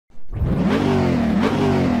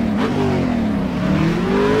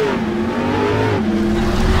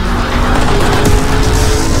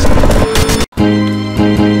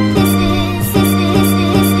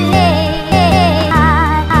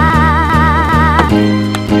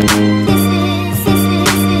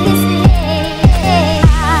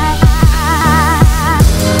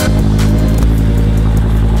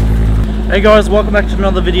Hey guys, welcome back to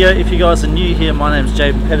another video. If you guys are new here, my name is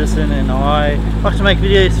Jaden Pedersen and I like to make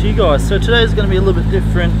videos for you guys. So today is going to be a little bit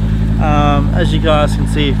different. As you guys can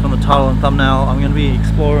see from the title and thumbnail, I'm going to be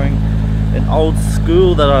exploring an old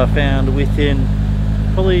school that I found within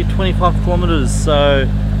probably 25 kilometers. So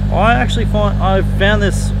I found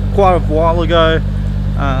this quite a while ago.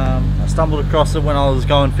 I stumbled across it when I was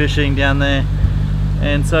going fishing down there,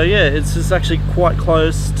 and so yeah, it's just actually quite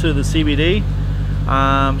close to the CBD.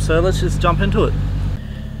 So let's just jump into it.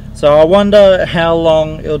 So I wonder how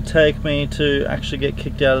long it'll take me to actually get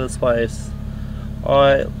kicked out of this place.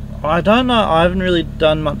 I don't know, I haven't really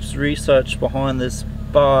done much research behind this,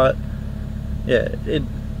 but yeah,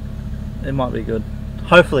 it might be good.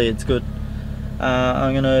 Hopefully it's good.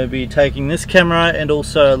 I'm going to be taking this camera and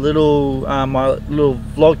also a little my little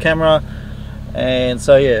vlog camera, and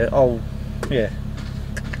so yeah,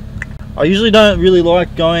 I usually don't really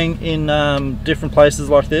like going in different places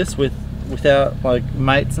like this without like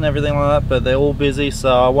mates and everything like that, but they're all busy, so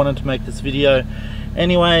I wanted to make this video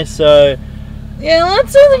anyway. So yeah,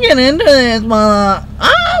 let's get into this, mother.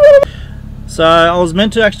 So I was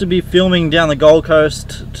meant to actually be filming down the Gold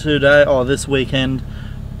Coast today or this weekend,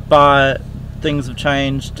 but things have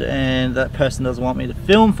changed and that person doesn't want me to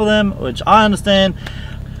film for them, which I understand.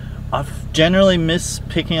 I generally miss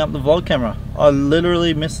picking up the vlog camera. I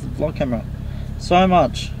literally miss the vlog camera so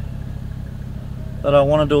much that I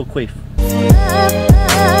want to do a quiff.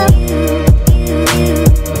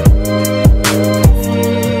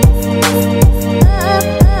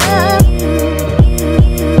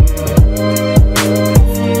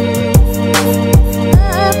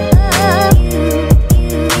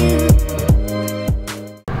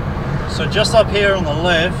 So just up here on the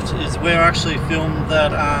left is where I actually filmed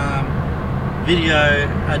that video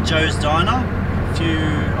at Joe's Diner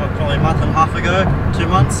probably a month and a half ago, 2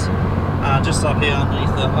 months, just up here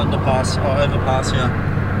underneath the underpass or overpass here.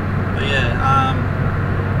 But yeah,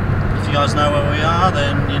 if you guys know where we are,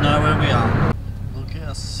 then you know where we are. Look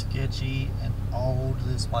how sketchy and old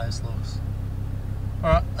this place looks.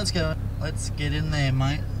 Alright, let's go. Let's get in there,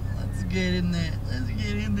 mate. Let's get in there. Let's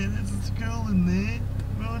get in there. There's a school in there.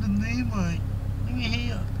 Right in there, mate. Look at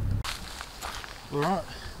here. Alright,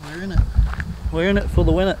 we're in it. We're in it for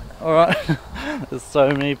the winner. Alright. There's so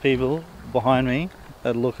many people behind me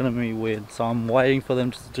that are looking at me weird, so I'm waiting for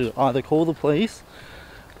them to either call the police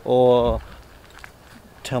or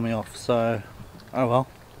tell me off. So, oh well.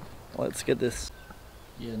 Let's get this.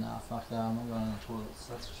 Yeah, nah, fuck that. I'm not going to the toilets,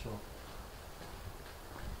 that's for sure.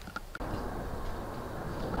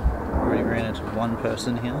 Already ran into one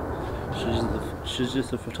person here. She's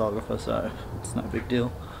just a photographer, so it's no big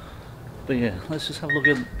deal. But yeah, let's just have a look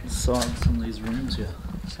at the side of some of these rooms here.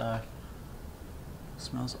 So, it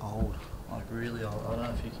smells old, like really old. I don't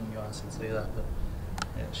know if you guys can see that, but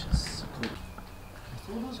yeah, it's just cool. I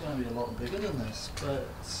thought it was going to be a lot bigger than this, but it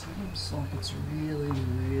seems like it's really,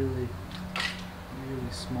 really,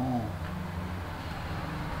 really small.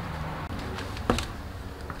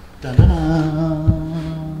 Dun dun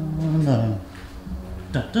dun dun.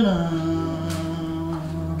 Dun, dun,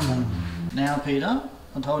 dun. Now Peter,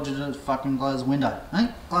 I told you to fucking close the window. Hey,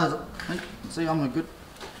 close it. Hey, see, I'm a good...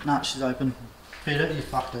 Nah, she's open. Peter, you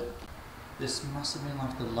fucked it. This must have been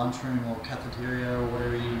like the lunchroom or cafeteria or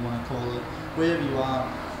whatever you want to call it. Wherever you are.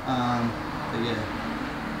 But yeah.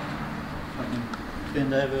 Fucking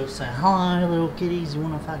bend over, say, hello little kitties, you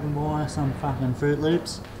want to fucking buy some fucking Fruit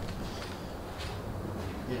Loops?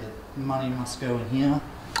 Yeah, money must go in here.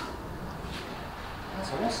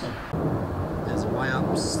 That's awesome. There's a way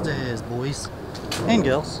upstairs, boys and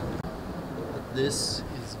girls. But this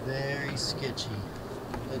is very sketchy.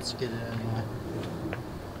 Let's get it anyway.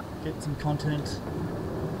 Get some content.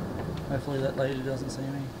 Hopefully that lady doesn't see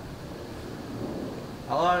me.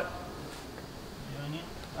 Hello? You in here?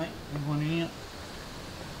 Hey, anyone in here?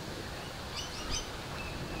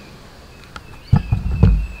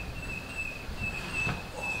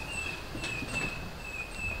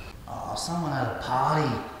 Someone had a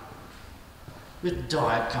party with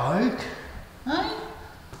Diet Coke. Hey?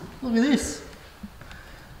 Look at this.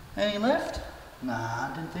 Any left? Nah,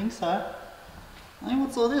 I didn't think so. Hey,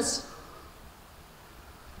 what's all this?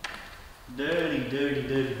 Dirty, dirty,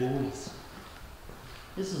 dirty boys.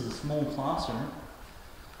 This is a small classroom.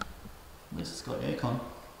 At least it's got aircon.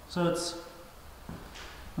 So it's,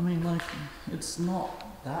 I mean, like, it's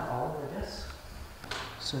not that old, I guess.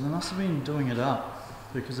 So they must have been doing it up,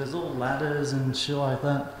 because there's all ladders and shit like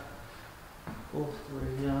that all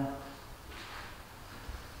through here.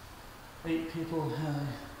 8 people have...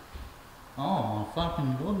 Oh my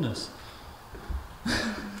fucking goodness.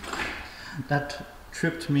 That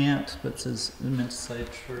tripped me out, but it meant to say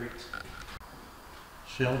treat.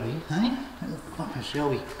 Shelby, hey? Who the fuck is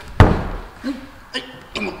Shelby? Hey,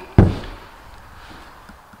 come on.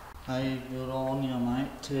 Hey, good on you, mate,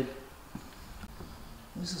 Ted.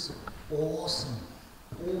 This is awesome,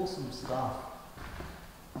 awesome stuff.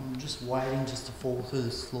 I'm just waiting just to fall through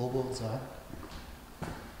this floorboards though.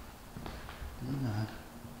 You know.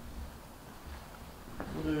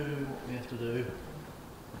 We'll do what we have to do.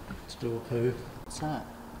 Let's do a poo. What's that?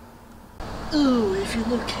 Ooh, if you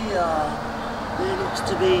look here, there looks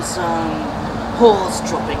to be some horse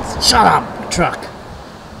droppings. Shut up, truck!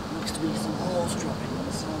 Looks to be some horse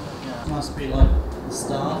droppings. Oh, must be like the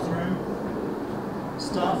staff room.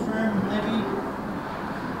 Staff room, maybe?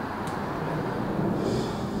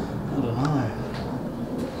 I don't know.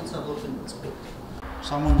 Let's have a look in this book.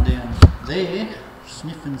 Someone down there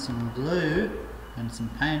sniffing some glue and some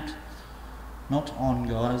paint. Not on,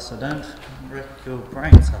 guys, so don't wreck your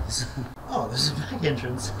brain cells. Oh, there's a back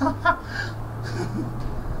entrance. Yeah,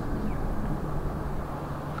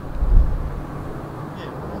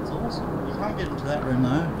 that's awesome. You can't get into that room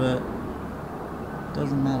though, but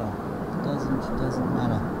doesn't matter. Doesn't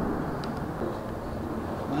matter.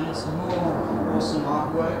 Maybe some more awesome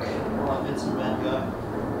artwork like Vincent Van Gogh.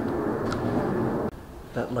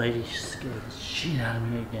 That lady scared the shit out of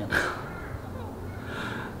me again.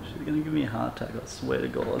 She's gonna give me a heart attack, I swear to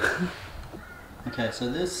God. Okay, so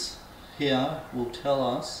this here will tell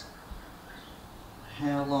us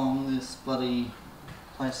how long this bloody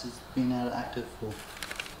place has been out of active for.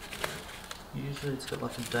 Usually it's got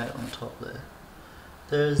like a date on the top there.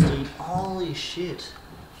 There's the, holy shit.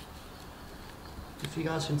 If you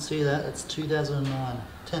guys can see that, it's 2009,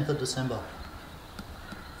 10th of December.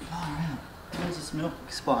 Far out. When does this milk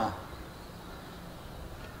expire?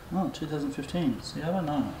 Oh, 2015. See, I don't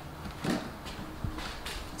know.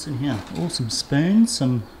 What's in here? Oh, some spoons,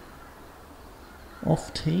 some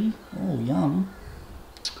off tea. Oh, yum.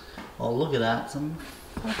 Oh, look at that. Some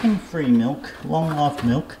fucking free milk. Long life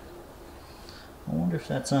milk. I wonder if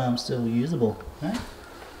that's still usable. Eh?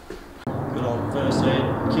 Good old first aid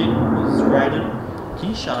kit was rated. Can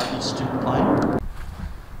you shut up, you stupid plane?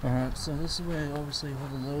 Alright, so this is where obviously all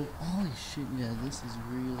the low. Holy shit, yeah, this is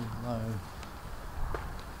really low.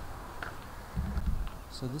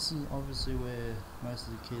 So this is obviously where most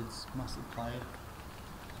of the kids must have played.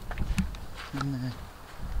 In there.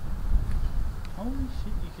 Holy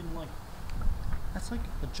shit, you can like, that's like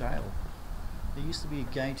a jail. There used to be a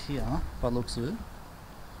gate here, by the looks of it.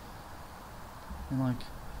 And like,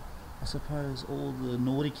 I suppose all the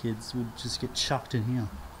naughty kids would just get chucked in here.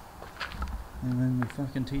 And then the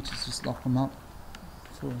fucking teachers just lock them up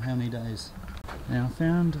for how many days. Now I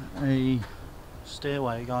found a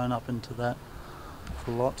stairway going up into that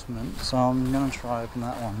allotment, so I'm going to try open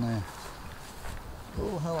that one there.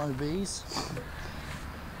 Oh, hello bees.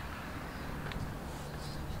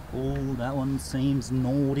 Oh, that one seems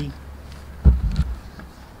naughty.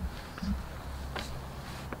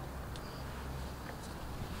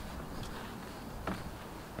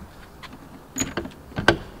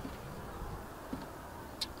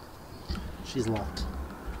 She's locked.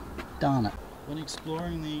 Darn it. When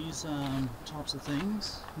exploring these types of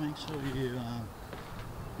things, make sure you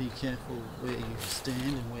be careful where you stand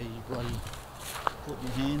and where you bloody put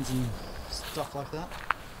your hands and stuff like that,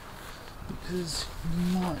 because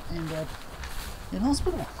you might end up in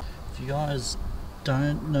hospital. If you guys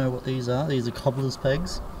don't know what these are cobbler's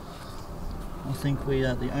pegs. I think we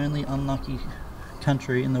are the only unlucky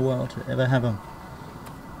country in the world to ever have them.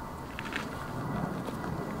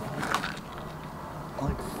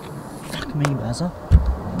 Me, Bazza.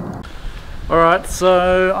 Alright,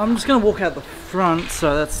 so I'm just going to walk out the front,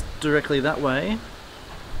 so that's directly that way,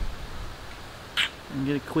 and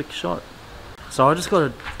get a quick shot. So I just got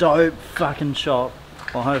a dope fucking shot.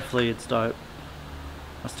 Well, hopefully it's dope.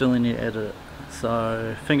 I still need to edit it,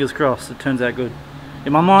 so fingers crossed it turns out good.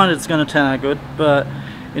 In my mind it's going to turn out good, but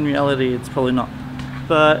in reality it's probably not.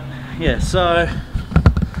 But yeah, so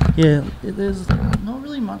yeah, there's not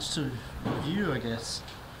really much to review, I guess.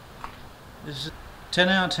 It's just 10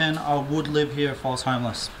 out of 10. I would live here if I was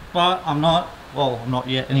homeless, but I'm not. Well, I'm not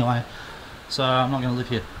yet anyway, so I'm not going to live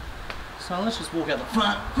here. So let's just walk out the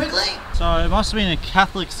front quickly. So it must have been a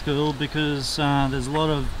Catholic school, because there's a lot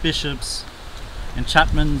of bishops and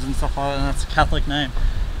chapmans and stuff like that, and that's a Catholic name.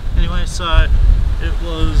 Anyway, so it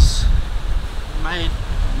was made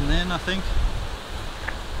then, I think,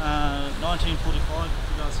 1945, if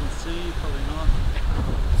you guys can see, probably not.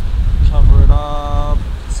 Cover it up.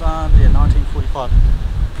 Yeah, 1945.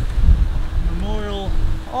 Memorial.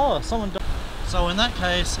 Oh, someone died. So in that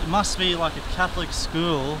case, it must be like a Catholic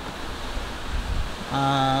school.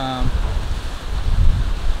 And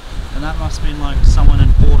that must have been like someone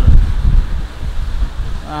in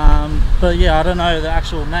But yeah, I don't know the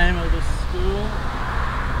actual name of the school.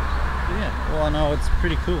 But yeah, all I know, it's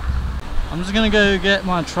pretty cool. I'm just gonna go get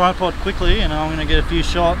my tripod quickly and I'm gonna get a few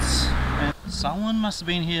shots. And someone must have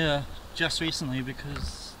been here just recently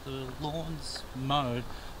because the lawn's mowed,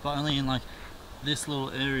 but only in like this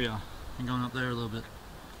little area and going up there a little bit.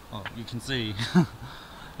 Oh, you can see.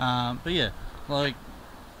 But yeah, like,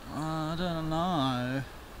 I don't know.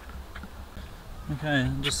 Okay,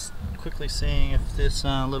 I'm just quickly seeing if this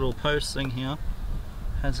little post thing here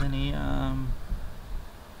has any,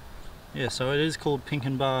 yeah, so it is called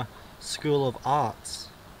Pinkenba School of Arts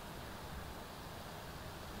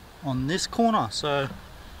on this corner. So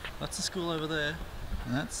that's the school over there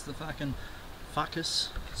and that's the fucking fuckus.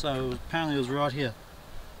 So apparently it was right here,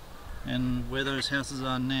 and where those houses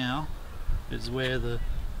are now is where the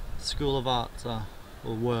School of Arts are,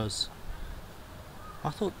 or was.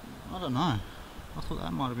 I don't know, I thought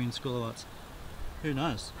that might have been School of Arts. Who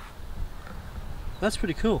knows? That's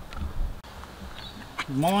pretty cool.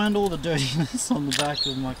 Mind all the dirtiness on the back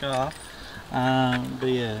of my car. But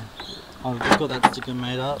yeah, I've got that sticker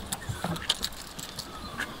made up.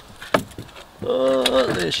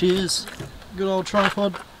 Oh, there she is. Good old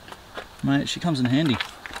tripod. Mate, she comes in handy.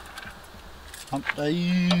 Hump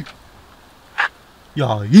day.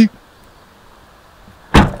 Yeah.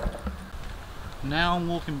 Now I'm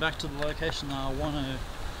walking back to the location that I want to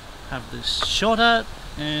have this shot at,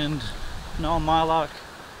 and no, on my luck,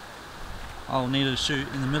 I'll need to shoot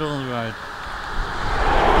in the middle of the road.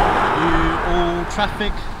 You all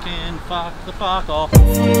traffic can fuck the fuck off.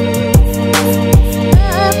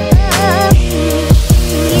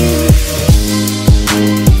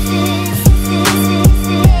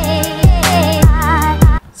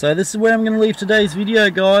 So this is where I'm going to leave today's video,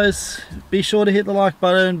 guys. Be sure to hit the like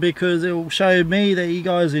button because it will show me that you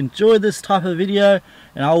guys enjoyed this type of video,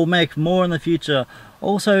 and I will make more in the future.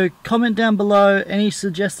 Also, comment down below any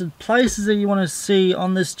suggested places that you want to see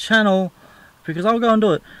on this channel, because I'll go and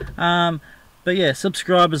do it. But yeah,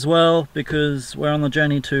 subscribe as well, because we're on the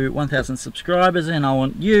journey to 1,000 subscribers and I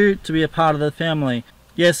want you to be a part of the family.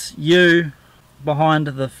 Yes, you behind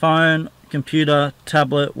the phone, computer,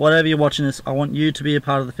 tablet, whatever you're watching this, I want you to be a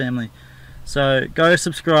part of the family. So go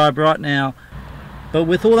subscribe right now. But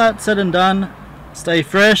with all that said and done, stay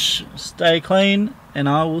fresh, stay clean, and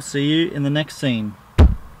I will see you in the next scene.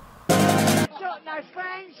 Got no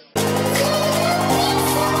friends.